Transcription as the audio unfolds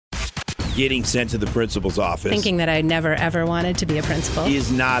Getting sent to the principal's office, thinking that I never, ever wanted to be a principal,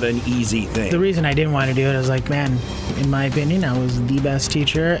 is not an easy thing. The reason I didn't want to do it, I was like, man, in my opinion, I was the best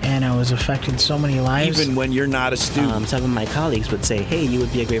teacher, and I was affected so many lives. Even when you're not a student. Some of my colleagues would say, hey, you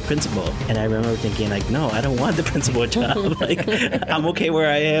would be a great principal. And I remember thinking, like, no, I don't want the principal job. Like, I'm okay where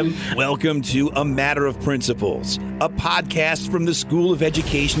I am. Welcome to A Matter of Principles, a podcast from the School of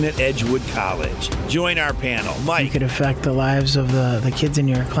Education at Edgewood College. Join our panel, Mike. You could affect the lives of the kids in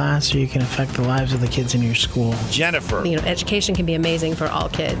your class, or you can affect the lives of the kids in your school. Jennifer. Education can be amazing for all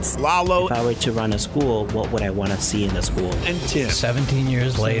kids. Lalo. If I were to run a school, what would I want to see in the school? And Tim. 17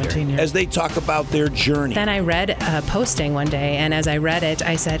 years later. As they talk about their journey. Then I read a posting one day, and as I read it,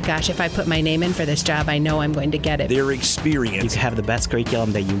 I said, gosh, if I put my name in for this job, I know I'm going to get it. Their experience. You can have the best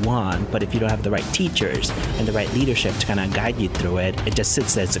curriculum that you want, but if you don't have the right teachers and the right leadership to kind of guide you through it, it just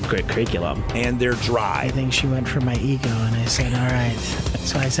sits there as a great curriculum. And their drive. I think she went for my ego, and I said, all right.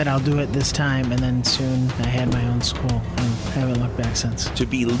 So I said, I'll do it this time, and then soon I had my own school, and I haven't looked back since. To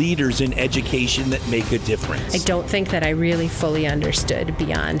be leaders in education that make a difference. I don't think that I really fully understood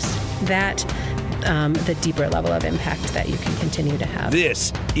beyond that the deeper level of impact that you can continue to have.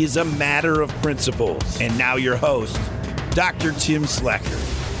 This is A Matter of Principles. And now your host, Dr. Tim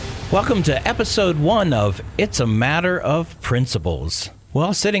Slecker. Welcome to episode 1 of It's a Matter of Principles.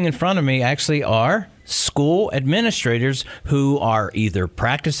 Well, sitting in front of me actually are school administrators who are either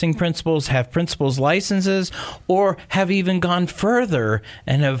practicing principals, have principals licenses, or have even gone further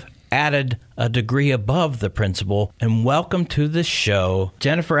and have added a degree above the principal. And welcome to the show,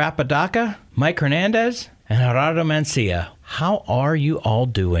 Jennifer Apodaca, Mike Hernandez, and Gerardo Mancilla. How are you all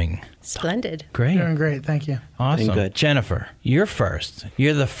doing? Splendid. Great. Doing great, thank you. Awesome. Doing good. Jennifer, you're first.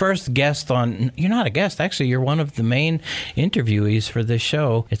 You're the first guest on... You're not a guest. Actually, you're one of the main interviewees for this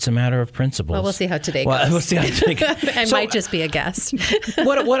show. It's a Matter of Principles. Well, we'll see how today goes. We'll see how today goes. I might just be a guest.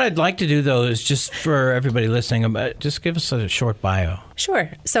 What I'd like to do, though, is just for everybody listening, just give us a short bio. Sure.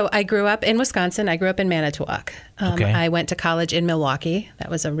 So I grew up in Wisconsin. I grew up in Manitowoc. Okay. I went to college in Milwaukee. That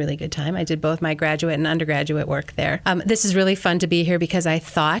was a really good time. I did both my graduate and undergraduate work there. This is really fun to be here because I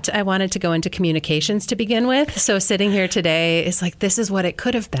thought I wanted to go into communications to begin with. So sitting here today is like, this is what it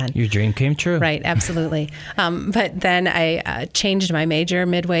could have been. Your dream came true. Right, absolutely. But then I changed my major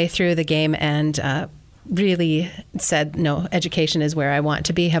midway through the game and really said, no, education is where I want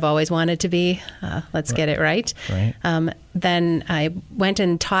to be, have always wanted to be. Let's get it right. Then I went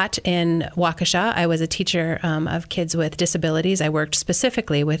and taught in Waukesha. I was a teacher of kids with disabilities. I worked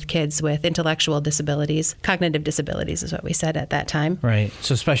specifically with kids with intellectual disabilities. Cognitive disabilities is what we said at that time. Right.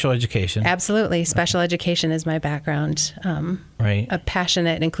 So special education. Absolutely. Special education is my background. Right. A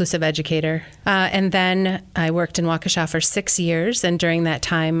passionate, inclusive educator. And then I worked in Waukesha for 6 years. And during that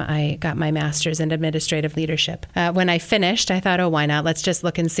time, I got my master's in administrative leadership. When I finished, I thought, oh, why not? Let's just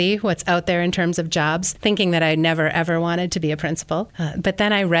look and see what's out there in terms of jobs, thinking that I never, ever wanted to be a principal. But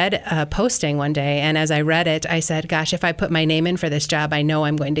then I read a posting one day, and as I read it, I said, gosh, if I put my name in for this job, I know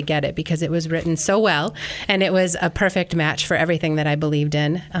I'm going to get it because it was written so well, and it was a perfect match for everything that I believed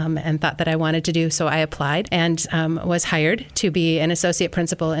in and thought that I wanted to do. So I applied and was hired to be an associate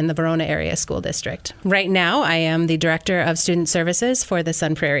principal in the Verona Area School District. Right now, I am the Director of Student Services for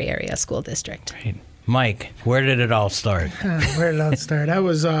the Prairie Area School District. Great. Mike, where did it all start? Where did it all start? I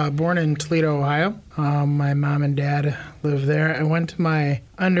was born in Toledo, Ohio. My mom and dad lived there. I went to my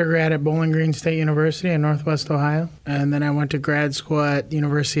undergrad at Bowling Green State University in Northwest Ohio, and then I went to grad school at the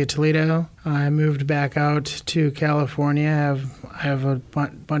University of Toledo. I moved back out to California. I have a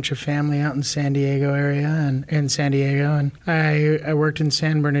bunch of family out in San Diego area and in San Diego, and I worked in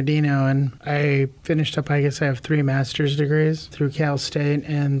San Bernardino, and I finished up, I guess I have 3 master's degrees through Cal State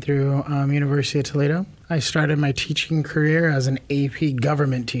and through University of Toledo. I started my teaching career as an AP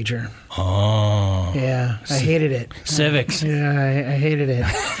government teacher. Oh. Yeah, I hated it. Civics. Yeah, I hated it.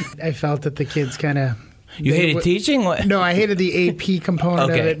 I felt that the kids kind of... You hated teaching? No, I hated the AP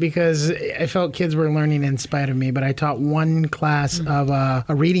component Okay. of it because I felt kids were learning in spite of me, but I taught one class of a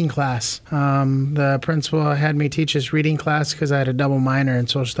reading class. The principal had me teach this reading class because I had a double minor in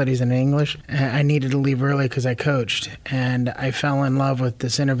social studies and English. And I needed to leave early because I coached, and I fell in love with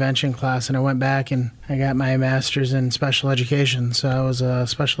this intervention class, and I went back and I got my master's in special education. So I was a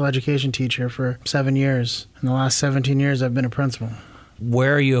special education teacher for 7 years. In the last 17 years, I've been a principal.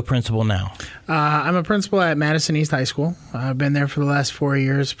 Where are you a principal now? I'm a principal at Madison East High School. I've been there for the last 4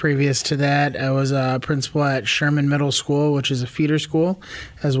 years. Previous to that, I was a principal at Sherman Middle School, which is a feeder school,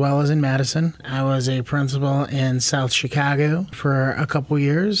 as well as in Madison. I was a principal in South Chicago for a couple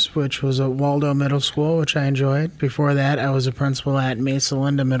years, which was at Waldo Middle School, which I enjoyed. Before that, I was a principal at Mesa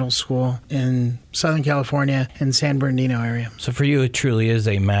Linda Middle School in Southern California in San Bernardino area. So for you, it truly is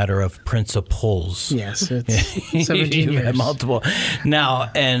a matter of principles. Yes, it's 17 You years. have multiple.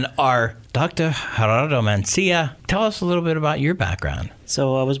 Now, and our Dr. Gerardo Mancilla, tell us a little bit about your background.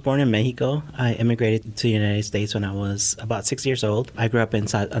 So I was born in Mexico. I immigrated to the United States when I was about 6 years old. I grew up on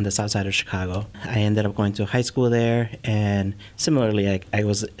the south side of Chicago. I ended up going to high school there, and similarly, I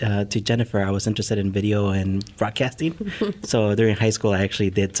was to Jennifer, I was interested in video and broadcasting. So during high school, I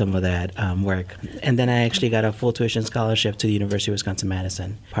actually did some of that work. And then I actually got a full tuition scholarship to the University of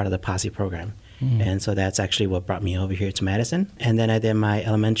Wisconsin-Madison, part of the POSSE program. And so that's actually what brought me over here to Madison. And then I did my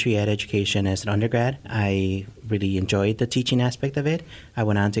elementary ed education as an undergrad. I really enjoyed the teaching aspect of it. I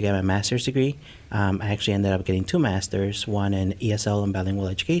went on to get my master's degree. I actually ended up getting 2 masters, one in ESL and bilingual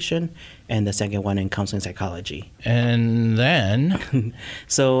education, and the second one in counseling psychology. And then?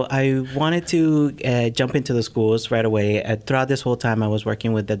 So I wanted to jump into the schools right away. Throughout this whole time, I was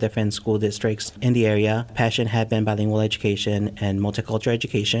working with the different school districts in the area. Passion had been bilingual education and multicultural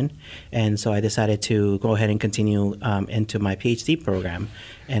education, and so I decided to go ahead and continue into my PhD program.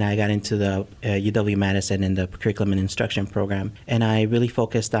 And I got into the UW-Madison in the curriculum and instruction program. And I really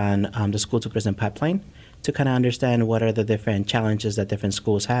focused on the school-to-prison pipeline to kind of understand what are the different challenges that different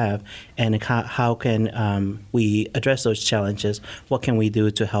schools have, and how can we address those challenges. What can we do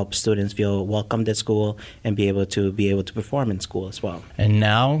to help students feel welcomed at school and be able to perform in school as well. And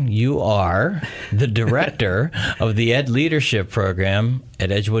now you are the director of the Ed Leadership Program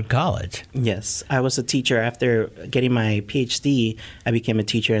at Edgewood College. Yes, I was a teacher. After getting my PhD, I became a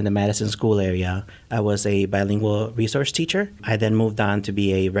teacher in the Madison School area. I was a bilingual resource teacher. I then moved on to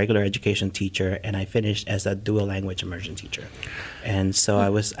be a regular education teacher, and I finished as a dual language immersion teacher. And so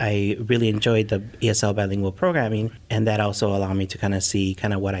I really enjoyed the ESL bilingual programming, and that also allowed me to kind of see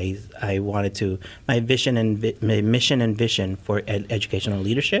kind of what I wanted to, my mission and vision for educational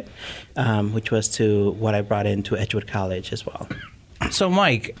leadership, which was to what I brought into Edgewood College as well. So,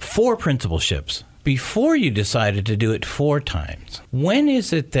 Mike, 4 principalships. Before you decided to do it 4 times, when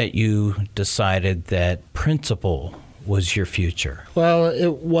is it that you decided that principal was your future? Well,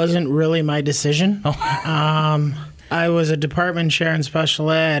 it wasn't really my decision. I was a department chair in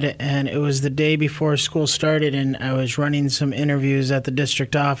special ed, and it was the day before school started, and I was running some interviews at the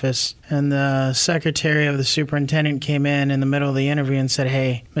district office, and the secretary of the superintendent came in the middle of the interview and said,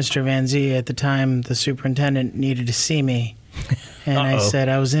 "Hey, Mr. Van Zee," at the time the superintendent needed to see me. And I said,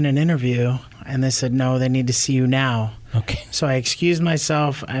 I was in an interview, and they said, no, they need to see you now. Okay. So I excused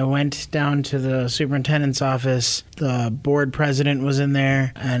myself. I went down to the superintendent's office. The board president was in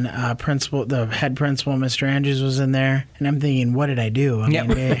there, and the head principal, Mr. Andrews, was in there. And I'm thinking, what did I do?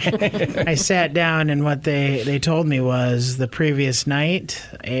 I sat down, and what they told me was the previous night,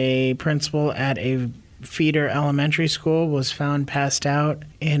 a principal at a feeder elementary school was found passed out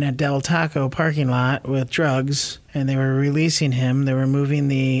in a Del Taco parking lot with drugs, and they were releasing him. They were moving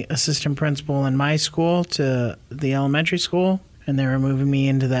the assistant principal in my school to the elementary school, and they were moving me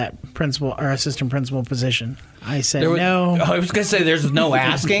into that principal or assistant principal position. I said no. I was going to say there's no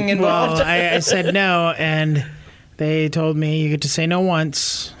asking involved. Well, I said no, and they told me you get to say no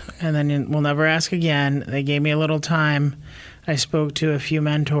once, and then we'll never ask again. They gave me a little time. I spoke to a few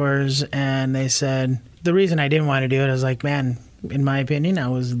mentors, and they said, the reason I didn't want to do it, I was like, man, in my opinion, I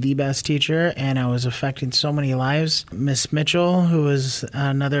was the best teacher, and I was affecting so many lives. Miss Mitchell, who was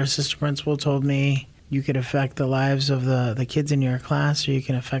another assistant principal, told me you could affect the lives of the kids in your class, or you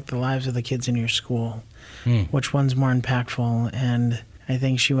can affect the lives of the kids in your school. Which one's more impactful? And I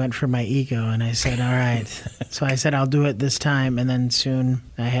think she went for my ego, and I said, all right. So I said, I'll do it this time, and then soon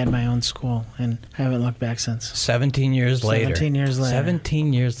I had my own school, and I haven't looked back since. 17 years later. 17 years later.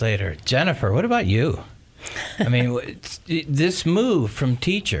 17 years later. Jennifer, what about you? I mean, this move from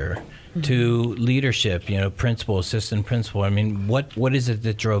teacher to leadership, principal, assistant principal, I mean, what is it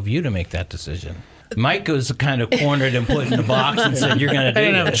that drove you to make that decision? Mike was kind of cornered and put in a box and said, you're going to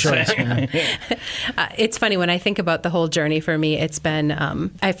do this. I didn't have a choice. It's funny, when I think about the whole journey for me, it's been,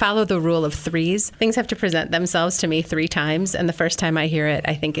 I follow the rule of 3s. Things have to present themselves to me 3 times, and the first time I hear it,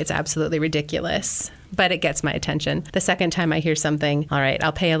 I think it's absolutely ridiculous. But it gets my attention. The second time I hear something, all right,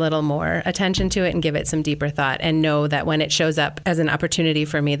 I'll pay a little more attention to it and give it some deeper thought, and know that when it shows up as an opportunity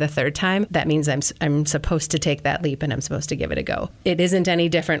for me the 3rd time, that means I'm supposed to take that leap and I'm supposed to give it a go. It isn't any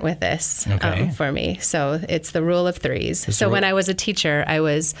different with this for me. So it's the rule of 3s. So when I was a teacher,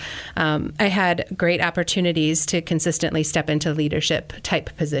 I had great opportunities to consistently step into leadership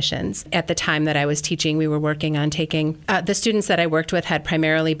type positions. At the time that I was teaching, we were working on taking, the students that I worked with had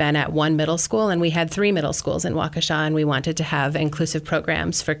primarily been at one middle school, and we had 3 3 middle schools in Waukesha, and we wanted to have inclusive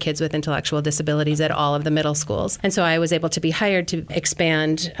programs for kids with intellectual disabilities at all of the middle schools. And so I was able to be hired to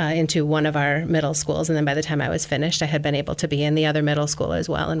expand into one of our middle schools. And then by the time I was finished, I had been able to be in the other middle school as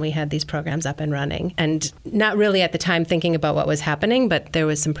well. And we had these programs up and running. And not really at the time thinking about what was happening, but there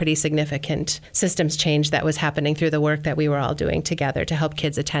was some pretty significant systems change that was happening through the work that we were all doing together to help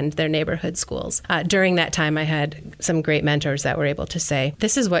kids attend their neighborhood schools. During that time, I had some great mentors that were able to say,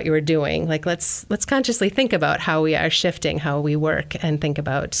 this is what you were doing. Like, let's consciously think about how we are shifting, how we work, and think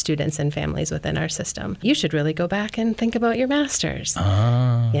about students and families within our system. You should really go back and think about your master's.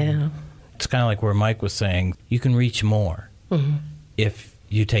 Yeah. It's kind of like where Mike was saying, you can reach more if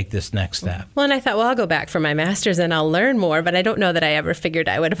you take this next step. Well, and I thought, well, I'll go back for my master's and I'll learn more, but I don't know that I ever figured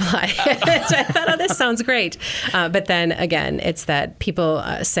I would apply. So I thought, oh, this sounds great. But then again, it's that people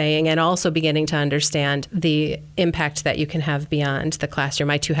saying and also beginning to understand the impact that you can have beyond the classroom.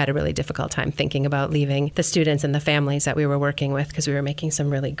 I too had a really difficult time thinking about leaving the students and the families that we were working with, because we were making some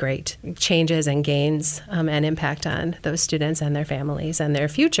really great changes and gains and impact on those students and their families and their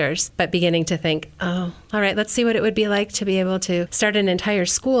futures. But beginning to think, oh, all right, let's see what it would be like to be able to start an entire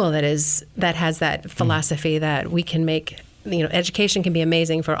school that has that philosophy that we can make, education can be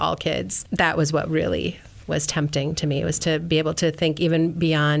amazing for all kids. That was what really was tempting to me, was to be able to think even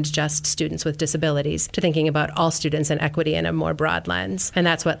beyond just students with disabilities, to thinking about all students and equity in a more broad lens. And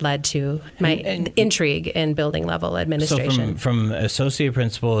that's what led to my intrigue in building level administration. So from associate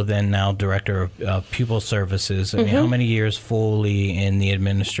principal, then now director of pupil services, I mean, how many years fully in the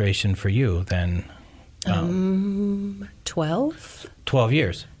administration for you then? 12? 12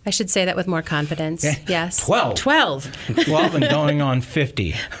 years. I should say that with more confidence. Yes. 12. 12 and going on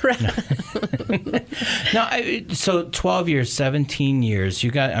 50. Right. Now, so 12 years, 17 years,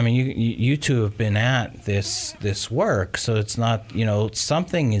 you two have been at this work, so it's not,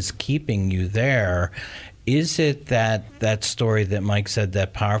 something is keeping you there. Is it that story that Mike said,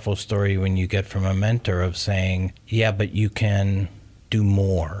 that powerful story when you get from a mentor of saying, yeah, but you can do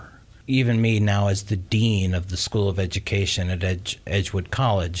more? Even me now as the dean of the School of Education at Edgewood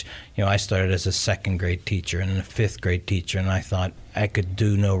College, I started as a 2nd grade teacher and a 5th grade teacher, and I thought I could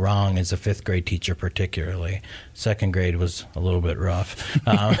do no wrong as a 5th grade teacher particularly. 2nd grade was a little bit rough.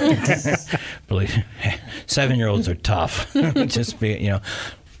 7-year-olds are tough. Just be, it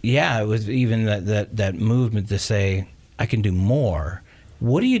was even that movement to say, I can do more.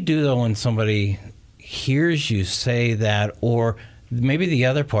 What do you do, though, when somebody hears you say that? Or maybe the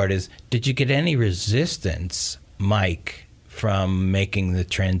other part is, did you get any resistance, Mike, from making the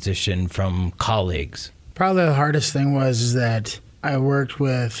transition from colleagues? Probably the hardest thing was that I worked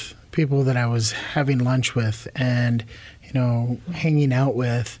with people that I was having lunch with and, hanging out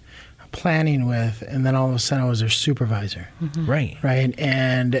with, planning with, and then all of a sudden I was their supervisor. Right. Right.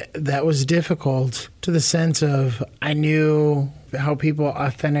 And that was difficult to the sense of I knew how people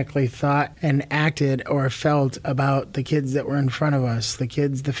authentically thought and acted or felt about the kids that were in front of us, the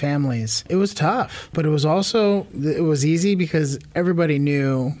kids, the families. It was tough, but it was easy because everybody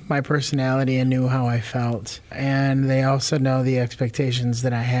knew my personality and knew how I felt. And they also know the expectations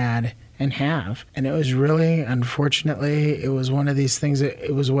that I had and have. And it was really, unfortunately, it was one of these things that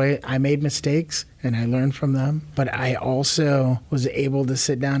it was a way I made mistakes and I learned from them. But I also was able to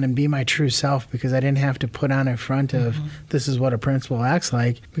sit down and be my true self because I didn't have to put on a front of this is what a principal acts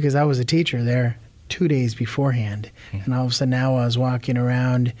like, because I was a teacher there 2 days beforehand. And all of a sudden now I was walking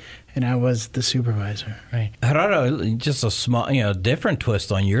around and I was the supervisor. Right. Gerardo, just a small, different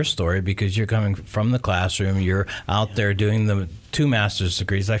twist on your story, because you're coming from the classroom, you're out there doing the 2 master's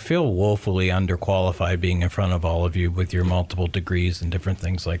degrees. I feel woefully underqualified being in front of all of you with your multiple degrees and different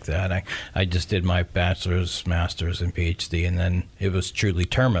things like that. I just did my bachelor's, master's, and PhD, and then it was truly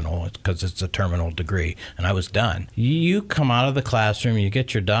terminal because it's a terminal degree, and I was done. You come out of the classroom, you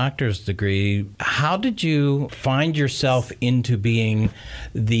get your doctor's degree. How did you find yourself into being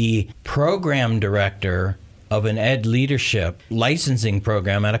the program director of an ed leadership licensing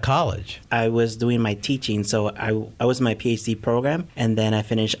program at a college? I was doing my teaching, so I was in my PhD program, and then I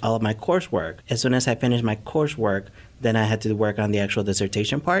finished all of my coursework. As soon as I finished my coursework, then I had to work on the actual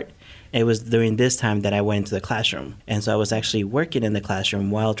dissertation part. It was during this time that I went into the classroom. And so I was actually working in the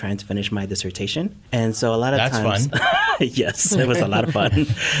classroom while trying to finish my dissertation. And so a lot of times... That's fun. Yes, it was a lot of fun.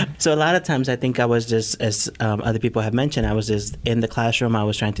 So a lot of times I think I was just, as other people have mentioned, I was just in the classroom. I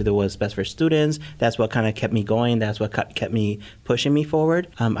was trying to do what's best for students. That's what kind of kept me going. That's what kept me pushing me forward.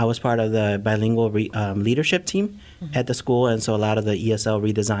 I was part of the bilingual leadership team at the school, and so a lot of the ESL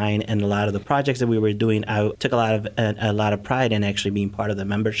redesign and a lot of the projects that we were doing, I took a lot of pride in actually being part of the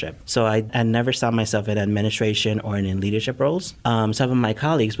membership. So I never saw myself in administration or in leadership roles. Some of my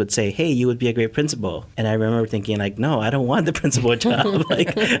colleagues would say, "Hey, you would be a great principal," and I remember thinking, like, no, I don't want the principal job.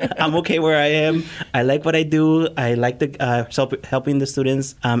 Like, I'm okay where I am. I like what I do. I like helping the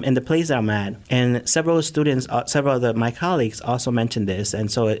students in the place that I'm at. And several of my colleagues also mentioned this, and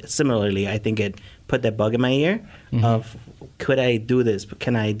so similarly, I think it put that bug in my ear of, could I do this?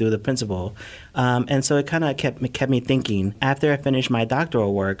 Can I do the principal? And so it kind of kept me thinking. After I finished my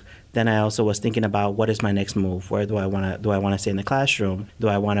doctoral work, then I also was thinking about, what is my next move? Where do I want to stay in the classroom? Do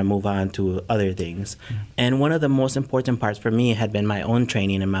I want to move on to other things? And one of the most important parts for me had been my own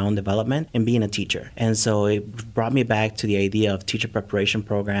training and my own development in being a teacher. And so it brought me back to the idea of teacher preparation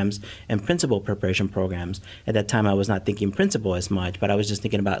programs and principal preparation programs. At that time, I was not thinking principal as much, but I was just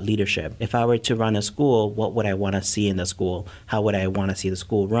thinking about leadership. If I were to run a school, what would I want to see in the school? How would I want to see the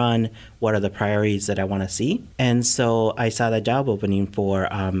school run? What are the priorities that I want to see? And so I saw that job opening for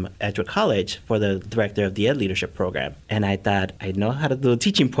Edgewood College for the director of the Ed Leadership Program. And I thought, I know how to do the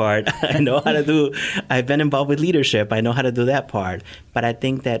teaching part. I've been involved with leadership. I know how to do that part. But I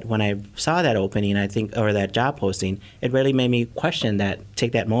think that when I saw that opening, or that job posting, it really made me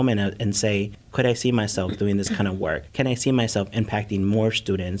take that moment and say, could I see myself doing this kind of work? Can I see myself impacting more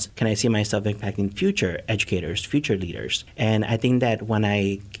students? Can I see myself impacting future educators, future leaders? And I think that when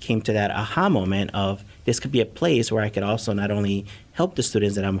I came to that aha moment of, this could be a place where I could also not only help the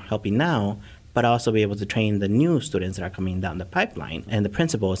students that I'm helping now, but also be able to train the new students that are coming down the pipeline, and the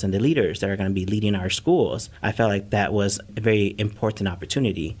principals and the leaders that are going to be leading our schools. I felt like that was a very important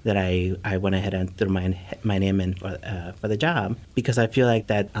opportunity that I went ahead and threw my name in for the job, because I feel like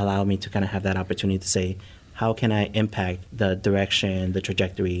that allowed me to kind of have that opportunity to say, how can I impact the direction, the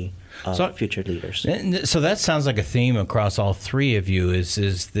trajectory of future leaders? So that sounds like a theme across all three of you. Is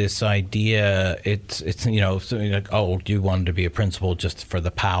this idea? It's like, oh, you wanted to be a principal just for the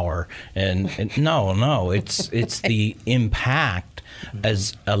power, and no, it's the impact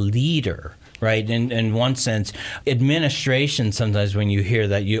as a leader. Right. In one sense, administration, sometimes when you hear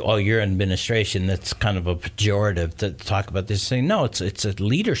that you're in administration, that's kind of a pejorative to talk about this. Saying, no, it's a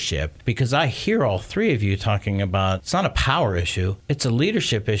leadership, because I hear all three of you talking about, it's not a power issue, it's a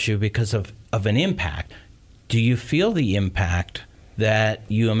leadership issue because of an impact. Do you feel the impact that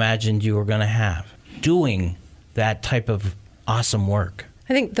you imagined you were going to have doing that type of awesome work?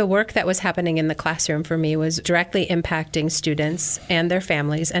 I think the work that was happening in the classroom for me was directly impacting students and their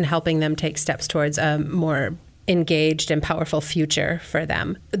families and helping them take steps towards a more engaged and powerful future for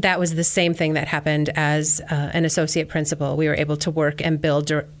them. That was the same thing that happened as an associate principal. We were able to work and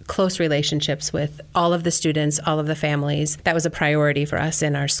build close relationships with all of the students, all of the families. That was a priority for us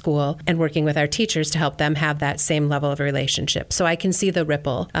in our school, and working with our teachers to help them have that same level of relationship. So I can see the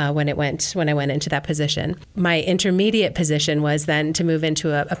ripple when I went into that position. My intermediate position was then to move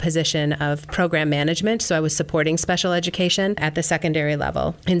into a position of program management. So I was supporting special education at the secondary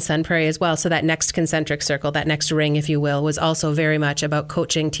level in Sun Prairie as well. So that next concentric circle, that next ring, if you will, was also very much about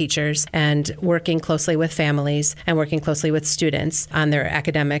coaching teachers and working closely with families and working closely with students on their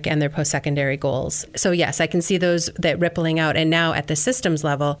academic and their post-secondary goals. So yes, I can see that rippling out. And now at the systems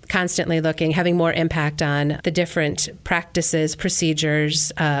level, constantly looking, having more impact on the different practices,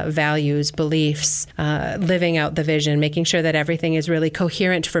 procedures, values, beliefs, living out the vision, making sure that everything is really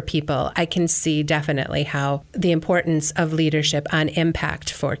coherent for people. I can see definitely how the importance of leadership on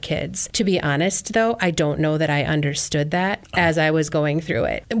impact for kids. To be honest, though, I don't know that I understood that as I was going through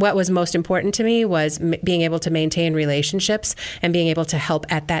it. What was most important to me was being able to maintain relationships and being able to help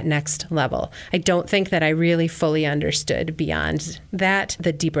at that next level. I don't think that I really fully understood beyond that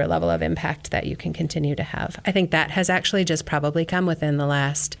the deeper level of impact that you can continue to have. I think that has actually just probably come within the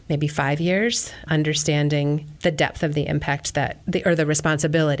last maybe 5 years, understanding the depth of the impact or the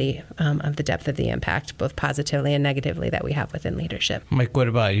responsibility of the depth of the impact, both positively and negatively, that we have within leadership. Mike, what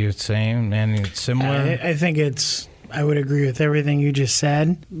about you? Same? Anything similar? I think I would agree with everything you just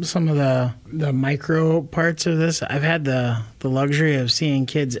said. Some of the micro parts of this, I've had the luxury of seeing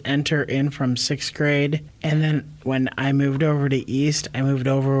kids enter in from 6th grade. And then when I moved over to East, I moved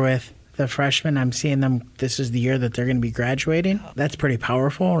over with the freshmen. I'm seeing them, this is the year that they're going to be graduating. That's pretty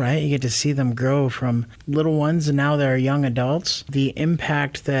powerful, right? You get to see them grow from little ones and now they're young adults. The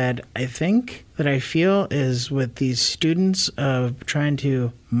impact that I think that I feel is with these students of trying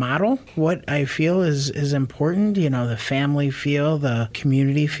to model what I feel is important, the family feel, the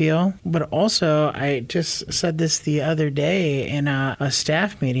community feel. But also, I just said this the other day in a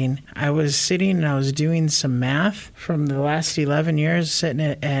staff meeting. I was sitting and I was doing some math from the last 11 years sitting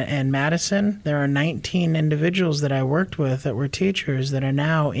in Madison. There are 19 individuals that I worked with that were teachers that are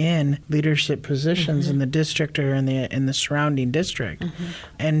now in leadership positions in the district or in the surrounding district.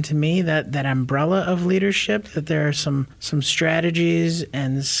 And to me, that umbrella of leadership, that there are some strategies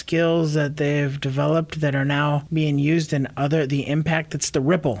and skills that they've developed that are now being used in the impact, it's the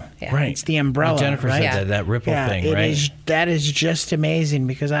ripple. Yeah. Right. It's the umbrella. Jennifer said that ripple thing, right? That is just amazing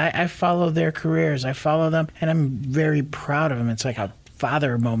because I follow their careers. I follow them, and I'm very proud of them. It's like a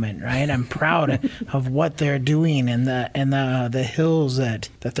father moment, right? I'm proud of what they're doing and the hills that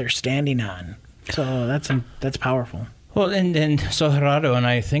they're standing on. So that's powerful. Well, and so Gerardo and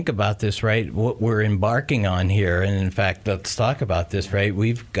I think about this, right? What we're embarking on here, and in fact, let's talk about this, right?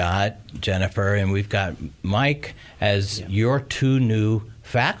 We've got Jennifer and we've got Mike as your two new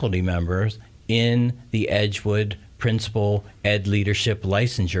faculty members in the Edgewood Principal Ed Leadership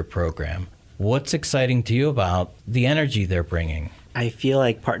Licensure Program. What's exciting to you about the energy they're bringing? I feel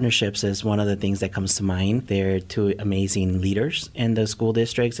like partnerships is one of the things that comes to mind. They're two amazing leaders in the school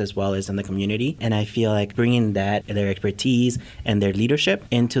districts as well as in the community. And I feel like bringing their expertise and their leadership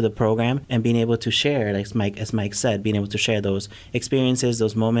into the program and being able to share, like as Mike said, being able to share those experiences,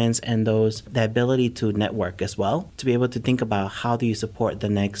 those moments, and the ability to network as well, to be able to think about how do you support the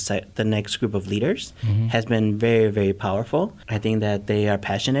next group of leaders has been very, very powerful. I think that they are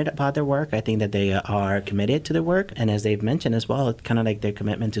passionate about their work. I think that they are committed to their work. And as they've mentioned as well, kind of like their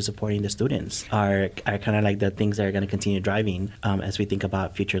commitment to supporting the students are kind of like the things that are going to continue driving as we think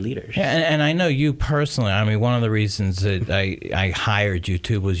about future leaders. Yeah, and I know you personally, I mean, one of the reasons that I hired you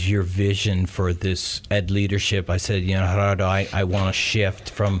too was your vision for this ed leadership. I said, Gerardo, I want to shift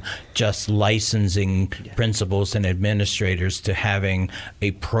from just licensing principals and administrators to having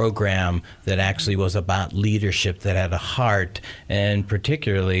a program that actually was about leadership, that had a heart, and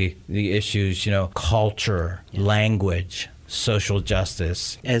particularly the issues, culture, language, social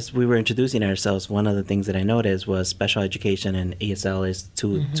justice. As we were introducing ourselves, one of the things that I noticed was special education and ESL is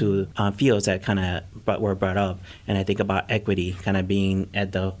two fields that kind of were brought up. And I think about equity kind of being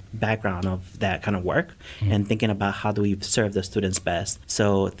at the background of that kind of work and thinking about how do we serve the students best.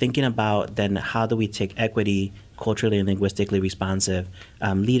 So thinking about then how do we take equity, culturally and linguistically responsive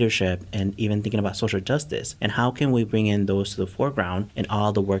leadership, and even thinking about social justice, and how can we bring in those to the foreground in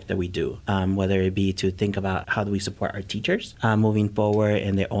all the work that we do, whether it be to think about how do we support our teachers moving forward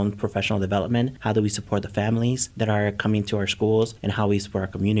in their own professional development, how do we support the families that are coming to our schools, and how we support our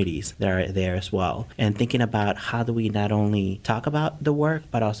communities that are there as well, and thinking about how do we not only talk about the work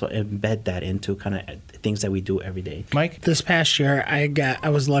but also embed that into kind of things that we do every day. Mike? This past year, I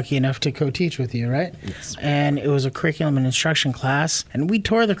was lucky enough to co-teach with you, right? Yes. And it was a curriculum and instruction class, and we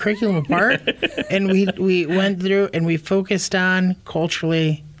tore the curriculum apart, and we went through and we focused on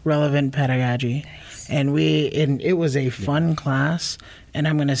culturally relevant pedagogy. And it was a fun class. And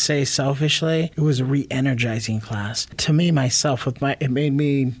I'm going to say selfishly, it was a re-energizing class. To me, myself, it made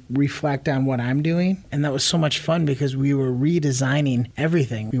me reflect on what I'm doing. And that was so much fun because we were redesigning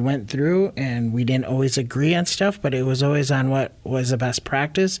everything. We went through and we didn't always agree on stuff, but it was always on what was the best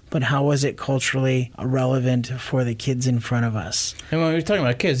practice, but how was it culturally relevant for the kids in front of us. And when we're talking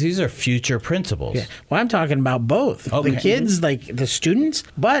about kids, these are future principals. Yeah. Well, I'm talking about both. Okay. The kids, like the students,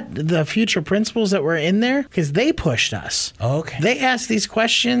 but the future principals that were in there, because they pushed us. Okay. They asked these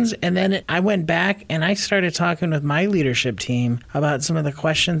questions, and then I went back and I started talking with my leadership team about some of the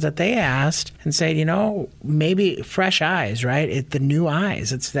questions that they asked and said, maybe fresh eyes, right? The new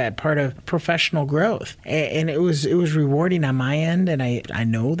eyes. It's that part of professional growth. And it was rewarding on my end, and I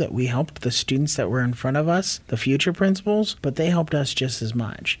know that we helped the students that were in front of us, the future principals, but they helped us just as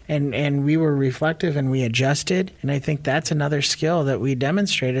much. And we were reflective and we adjusted, and I think that's another skill that we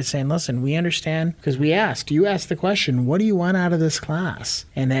demonstrated, saying, listen, we understand, because you asked the question, what do you want out of this class?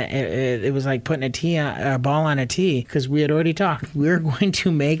 And it was like putting a ball on a tee, because we had already talked. We're going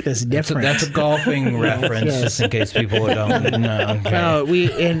to make this different. That's a golfing reference, Yes. just in case people don't know.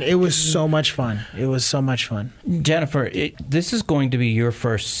 Okay. And it was so much fun. It was so much fun. Jennifer, this is going to be your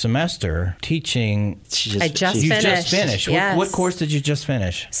first semester teaching. I just You finished. just finished. Yes. What course did you just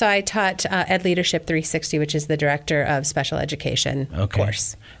finish? So I taught Ed Leadership 360, which is the Director of Special Education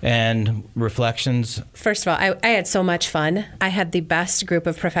course. and reflections? First of all, I had so much fun. I had the best group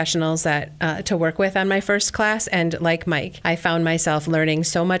of professionals that to work with on my first class. And like Mike, I found myself learning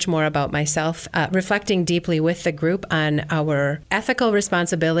so much more about myself, reflecting deeply with the group on our ethical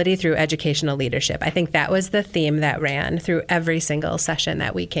responsibility through educational leadership. I think that was the theme that ran through every single session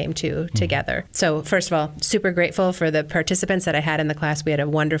that we came to together. So first of all, super grateful for the participants that I had in the class. We had a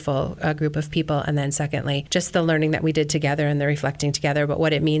wonderful group of people. And then secondly, just the learning that we did together and the reflecting together about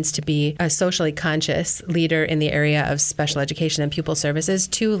what it means to be a socially conscious leader in the area of special education and pupil services,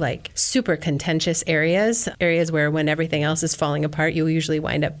 two like super contentious areas where when everything else is falling apart, you usually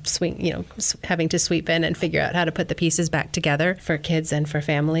wind up having to sweep in and figure out how to put the pieces back together for kids and for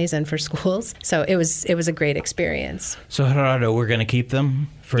families and for schools. So it was a great experience. So Gerardo, we're going to keep them?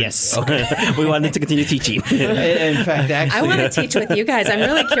 Yes. Okay. We wanted to continue teaching. In fact, actually, I want to teach with you guys. I'm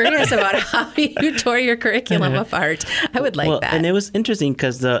really curious about how you tore your curriculum apart. I would like that. And it was interesting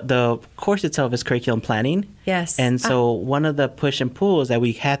because the course itself is curriculum planning. Yes. And so one of the push and pulls that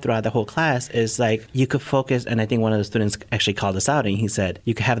we had throughout the whole class is like you could focus, and I think one of the students actually called us out and he said,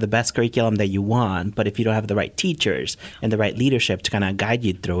 you could have the best curriculum that you want, but if you don't have the right teachers and the right leadership to kind of guide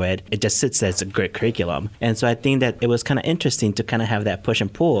you through it, it just sits as a great curriculum. And so I think that it was kind of interesting to kind of have that push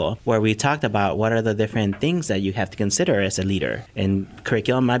and pull where we talked about what are the different things that you have to consider as a leader. And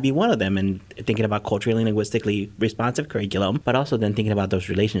curriculum might be one of them, and thinking about culturally and linguistically responsive curriculum, but also then thinking about those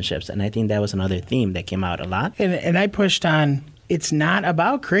relationships. And I think that was another theme that came out a lot. And I pushed on, it's not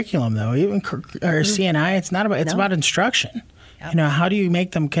about curriculum, though. Even CNI, it's not about, it's about instruction. Yep. How do you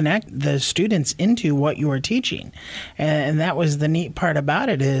make them connect the students into what you are teaching? And that was the neat part about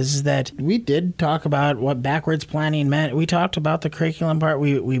it, is that we did talk about what backwards planning meant. We talked about the curriculum part.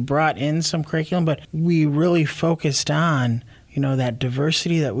 We brought in some curriculum, but we really focused on that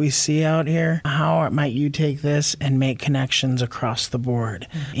diversity that we see out here. How might you take this and make connections across the board?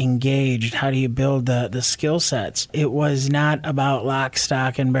 Engaged. How do you build the skill sets? It was not about lock,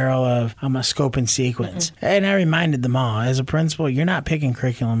 stock, and barrel of a scope and sequence. And I reminded them all, as a principal, you're not picking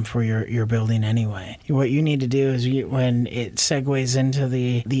curriculum for your building anyway. What you need to do is, when it segues into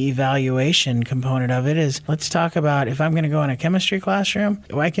the evaluation component of it, is let's talk about, if I'm going to go in a chemistry classroom,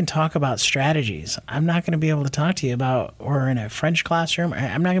 I can talk about strategies. I'm not going to be able to talk to you about, or in a French classroom,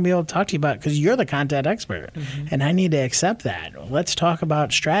 I'm not going to be able to talk to you about, because you're the content expert, and I need to accept that. Let's talk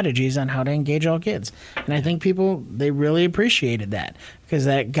about strategies on how to engage all kids. And I think people, they really appreciated that, because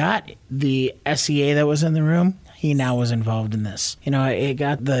that got the SEA that was in the room. He now was involved in this. It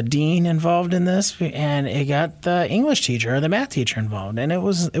got the dean involved in this, and it got the English teacher or the math teacher involved, and it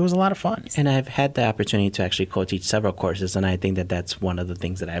was a lot of fun. And I've had the opportunity to actually co-teach several courses, and I think that that's one of the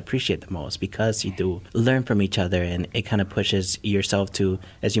things that I appreciate the most, because you do learn from each other, and it kind of pushes yourself to,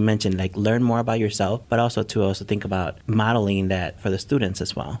 as you mentioned, like learn more about yourself, but also to think about modeling that for the students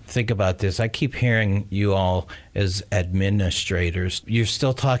as well. Think about this. I keep hearing you all as administrators, you're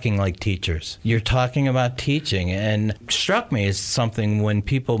still talking like teachers. You're talking about teaching. And struck me as something when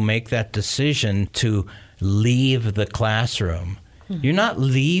people make that decision to leave the classroom. You're not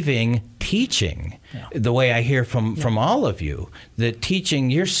leaving teaching. The way I hear from all of you, that teaching,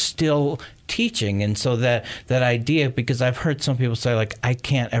 you're still teaching. And so that idea, because I've heard some people say, like, I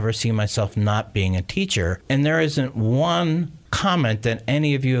can't ever see myself not being a teacher. And there isn't one comment that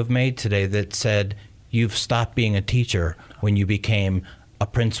any of you have made today that said you've stopped being a teacher when you became a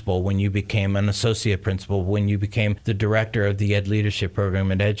principal, when you became an associate principal, when you became the director of the Ed Leadership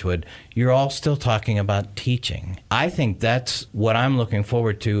Program at Edgewood. You're all still talking about teaching. I think that's what I'm looking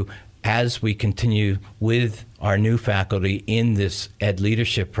forward to as we continue with our new faculty in this Ed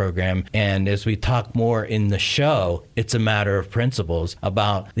Leadership Program. And as we talk more in the show, It's a Matter of Principles,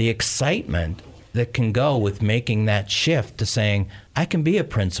 about the excitement that can go with making that shift to saying, I can be a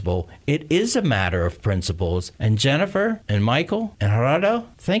principal. It is a matter of principles. And Jennifer and Michael and Gerardo,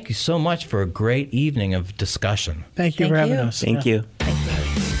 thank you so much for a great evening of discussion. Thank you for having us. Thank you.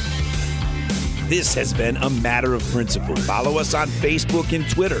 This has been A Matter of Principle. Follow us on Facebook and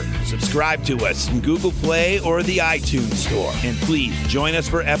Twitter. Subscribe to us in Google Play or the iTunes Store. And please join us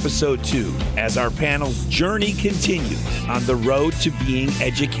for episode 2 as our panel's journey continues on the road to being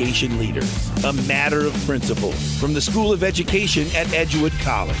education leaders. A Matter of Principle from the School of Education at Edgewood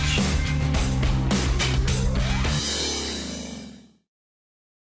College.